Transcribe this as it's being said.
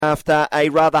after a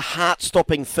rather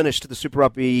heart-stopping finish to the Super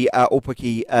Rugby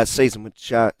Aupiki season,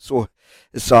 which saw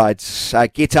the sides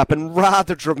get up in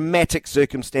rather dramatic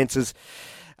circumstances.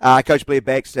 Coach Blair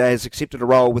Baxter has accepted a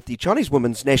role with the Chinese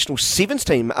women's national sevens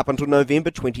team up until November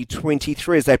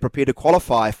 2023 as they prepare to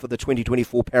qualify for the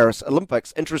 2024 Paris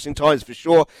Olympics. Interesting times for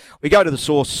sure. We go to the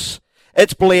source.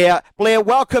 It's Blair. Blair,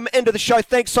 welcome into the show.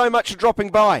 Thanks so much for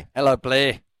dropping by. Hello,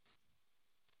 Blair.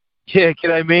 Yeah,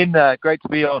 g'day, man. Great to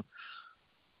be on.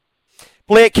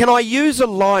 Blair, can I use a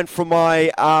line from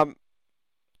my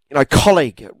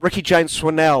colleague, Ricky Jane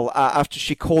Swannell, after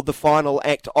she called the final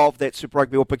act of that Super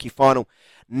Rugby Aupiki final?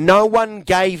 No one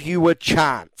gave you a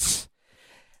chance.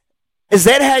 Is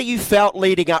that how you felt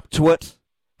leading up to it?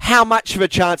 How much of a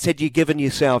chance had you given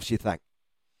yourselves, you think?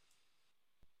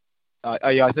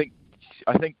 I think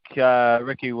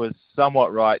Ricky was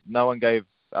somewhat right. No one gave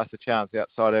us a chance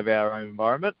outside of our own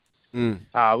environment.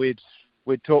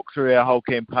 We'd talked through our whole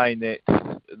campaign that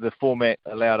the format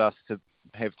allowed us to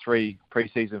have 3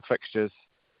 pre-season fixtures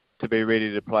to be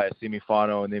ready to play a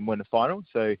semi-final and then win a final.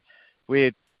 So we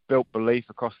had built belief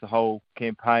across the whole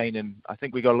campaign, and I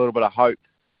think we got a little bit of hope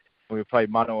when we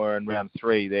played Manawa in round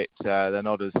 3 that they're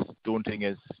not as daunting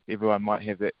as everyone might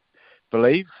have that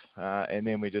believe. And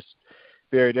then we just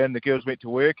buried in. The girls went to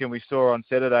work, and we saw on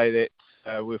Saturday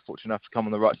that we were fortunate enough to come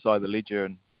on the right side of the ledger,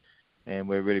 and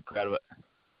we're really proud of it.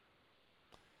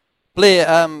 Blair,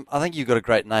 I think you've got a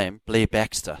great name, Blair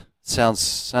Baxter.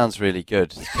 Sounds really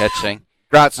good. Catching.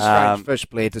 Grant's a strange fish,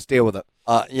 Blair. Just deal with it.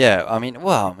 Yeah, I mean,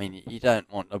 you don't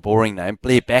want a boring name.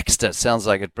 Blair Baxter sounds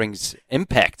like it brings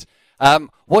impact.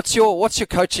 What's your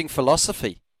coaching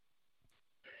philosophy?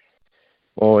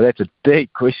 Oh, that's a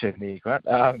deep question there, Grant.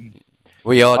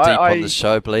 We are deep on the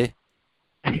show, Blair.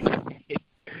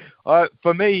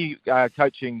 For me,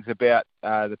 coaching's about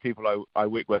the people I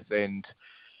work with, and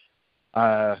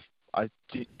I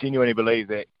genuinely believe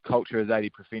that culture is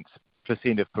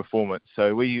 80% of performance.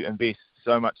 So we invest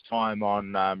so much time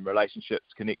on relationships,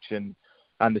 connection,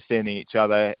 understanding each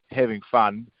other, having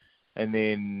fun, and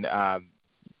then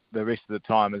the rest of the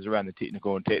time is around the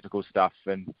technical and tactical stuff.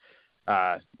 And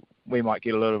we might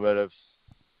get a little bit of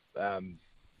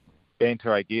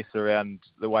banter, I guess, around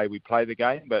the way we play the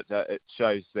game, but it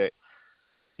shows that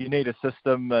you need a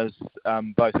system as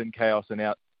both in chaos and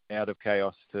out of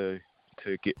chaos to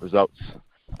get results.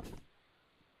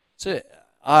 So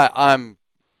I'm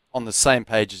on the same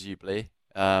page as you, Blair,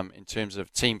 in terms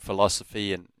of team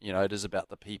philosophy, and it is about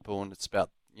the people, and it's about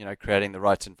creating the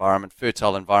right environment,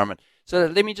 fertile environment. So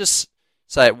let me just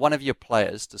say, one of your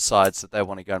players decides that they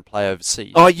want to go and play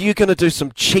overseas. Oh, you're going to do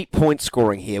some cheap point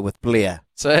scoring here with Blair.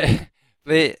 So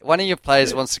Blair, one of your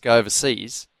players wants to go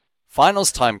overseas.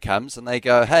 Finals time comes, and they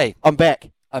go, "Hey, I'm back.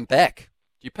 Do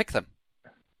you pick them?"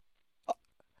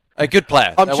 A good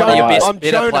player. I'm one of your best,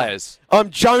 better Jonah. players. I'm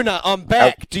Jonah. I'm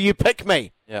back. Do you pick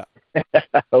me? Yeah.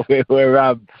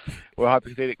 we're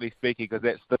hypothetically speaking, because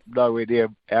that's nowhere near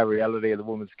our reality of the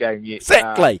women's game yet.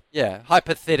 Exactly. Yeah,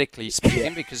 hypothetically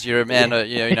speaking, because you're a man.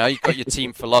 You've got your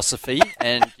team philosophy,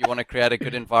 and you want to create a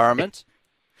good environment.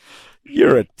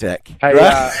 You're a dick. Hey,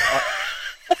 I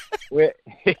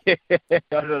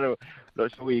don't know.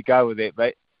 Not sure where you go with that,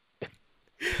 mate.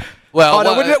 Well,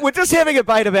 we're just having a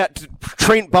debate about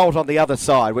Trent Bolt on the other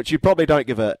side, which you probably don't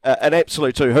give an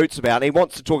absolute two hoots about. And he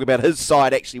wants to talk about his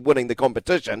side actually winning the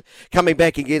competition, coming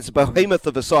back against a behemoth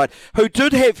of a side who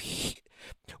did have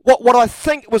what I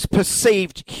think was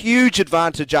perceived huge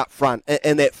advantage up front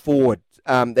in that forward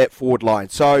line.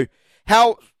 So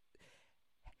how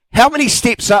many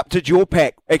steps up did your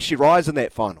pack actually rise in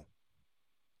that final?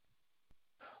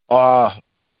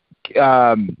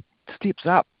 Steps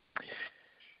up.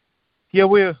 Yeah,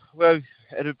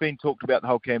 it had been talked about the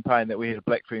whole campaign that we had a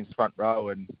Black Ferns front row,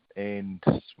 and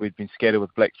we'd been scattered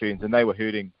with Black Ferns, and they were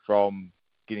hurting from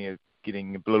getting a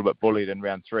little bit bullied in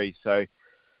round 3. So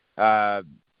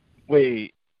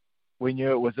we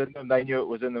knew it was in them. They knew it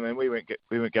was in them, and we weren't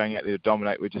going out there to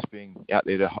dominate. We're just being out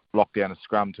there to lock down a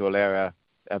scrum to allow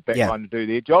our back line to do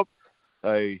their job.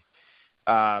 So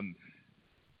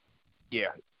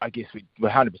I guess we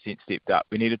 100% stepped up.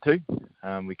 We needed to.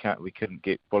 We couldn't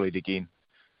get bullied again.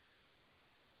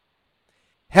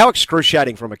 How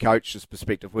excruciating from a coach's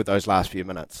perspective were those last few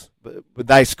minutes? Would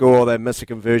they score, they miss a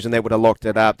conversion, that would have locked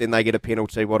it up, then they get a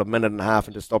penalty, a minute and a half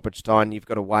into stoppage time, you've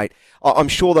got to wait. I'm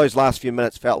sure those last few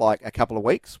minutes felt like a couple of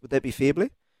weeks. Would that be fair, Blair?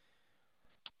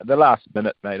 The last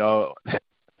minute, mate,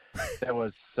 that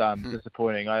was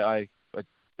disappointing. I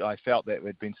felt that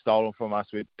we'd been stolen from us.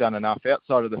 We'd done enough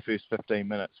outside of the first 15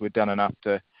 minutes. We'd done enough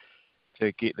to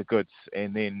get the goods,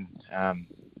 and then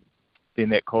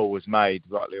that call was made,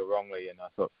 rightly or wrongly, and I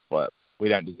thought, well, we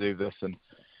don't deserve this, and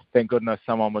thank goodness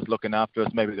someone was looking after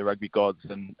us, maybe the rugby gods.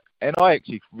 And I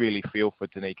actually really feel for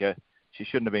Tanika. She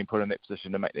shouldn't have been put in that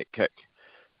position to make that kick,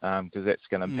 because that's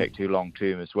going to impact her long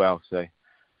term as well. So,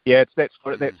 yeah, that's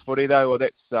footy though. Well,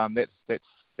 that's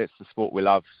the sport we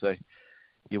love. So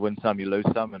you win some, you lose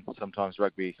some, and sometimes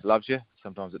rugby loves you,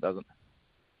 sometimes it doesn't.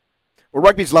 Well,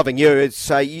 rugby's loving you. It's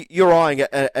you're eyeing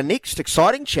a next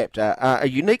exciting chapter, a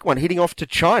unique one, heading off to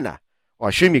China. Well, I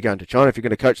assume you're going to China if you're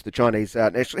going to coach the Chinese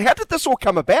national. How did this all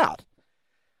come about?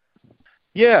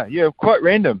 Yeah, quite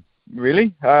random,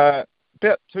 really. About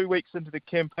 2 weeks into the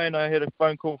campaign, I had a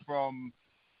phone call from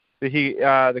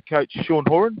the coach, Sean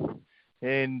Horan,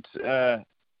 and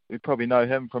you probably know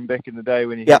him from back in the day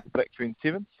when he had the Black Trend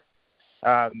Sevens.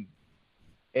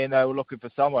 And they were looking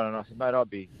for someone, and I said, mate, I'd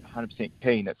be 100%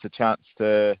 keen. It's a chance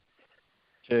to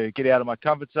get out of my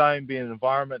comfort zone, be in an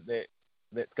environment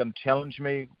that's going to challenge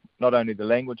me, not only the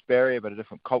language barrier, but a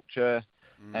different culture.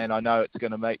 And I know it's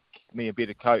going to make me a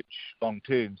better coach long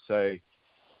term. So,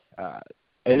 and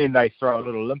then they throw a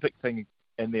little Olympic thing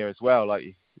in there as well, like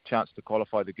a chance to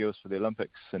qualify the girls for the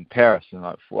Olympics in Paris. And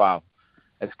like, wow,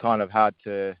 it's kind of hard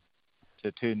to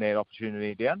turn that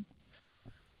opportunity down.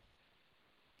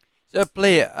 So,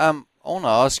 Blair, I want to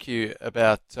ask you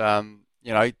about,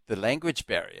 the language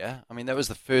barrier. I mean, that was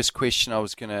the first question I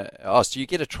was going to ask. Do you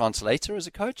get a translator as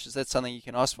a coach? Is that something you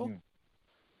can ask for?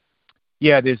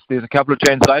 Yeah, there's a couple of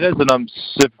translators, and I'm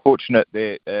super fortunate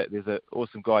that there's an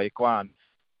awesome guy, Ikwan,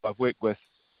 I've worked with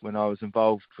when I was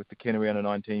involved with the Canterbury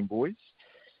Under-19 boys.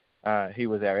 He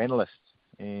was our analyst,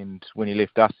 and when he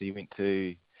left us, he went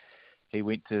to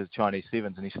Chinese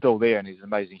Sevens, and he's still there, and he's an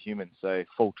amazing human. So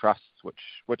full trust,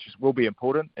 which will be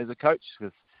important as a coach,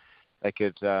 because they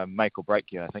could make or break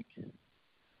you, I think.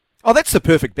 Oh, that's the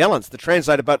perfect balance, the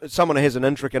translator, but someone who has an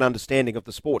intricate understanding of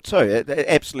the sport too.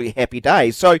 Absolutely happy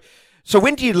days. So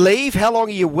when do you leave? How long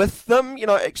are you with them?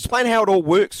 Explain how it all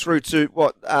works through to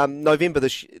November,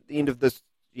 the end of this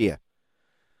year.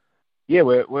 Yeah,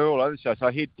 we're all over the show. So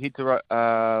I head to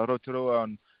Rotorua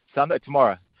on Sunday,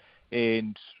 tomorrow,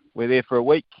 and we're there for a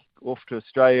week, off to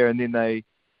Australia, and then they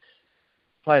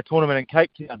play a tournament in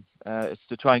Cape Town. It's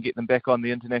to try and get them back on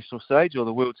the international stage or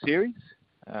the World Series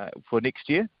for next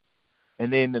year.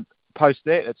 And then post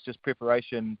that, it's just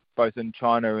preparation both in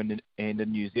China and in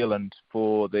New Zealand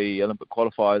for the Olympic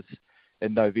qualifiers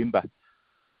in November.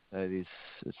 It's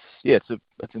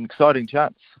an exciting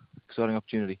chance, exciting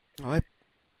opportunity. Oh,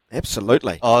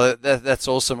 absolutely. Oh, that's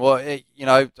awesome. Well,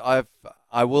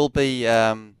 I will be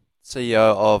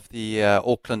CEO of the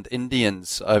Auckland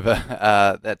Indians over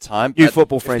that time. New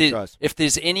football franchise. If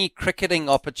there's any cricketing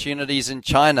opportunities in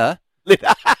China,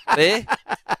 there,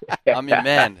 I'm your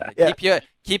man. Yeah.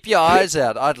 Keep your eyes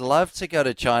out. I'd love to go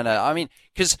to China. I mean,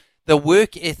 because the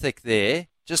work ethic there,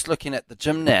 just looking at the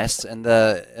gymnasts and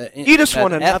you just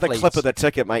want another athletes. clip of the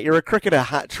ticket, mate. You're a cricketer,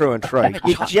 true and true.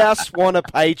 You just want a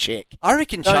paycheck. I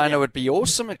reckon China would be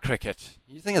awesome at cricket.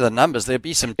 You think of the numbers, there'd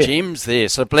be some gems there.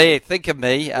 So, Blair, think of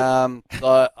me.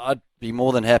 I'd be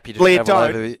more than happy to travel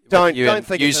over with you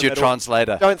and use your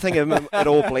translator. Don't think of him at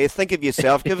all, Blair. Think of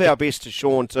yourself. Give our best to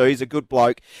Sean, too. He's a good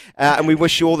bloke. And we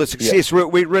wish you all the success. Yeah.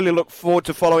 We really look forward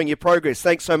to following your progress.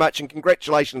 Thanks so much, and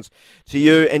congratulations to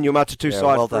you and your Matatū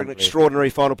side for an extraordinary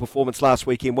final performance last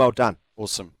weekend. Well done.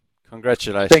 Awesome.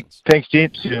 Congratulations. Thanks,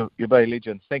 gents. You're very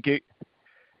legends. Thank you.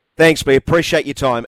 Thanks, Blair. Appreciate your time.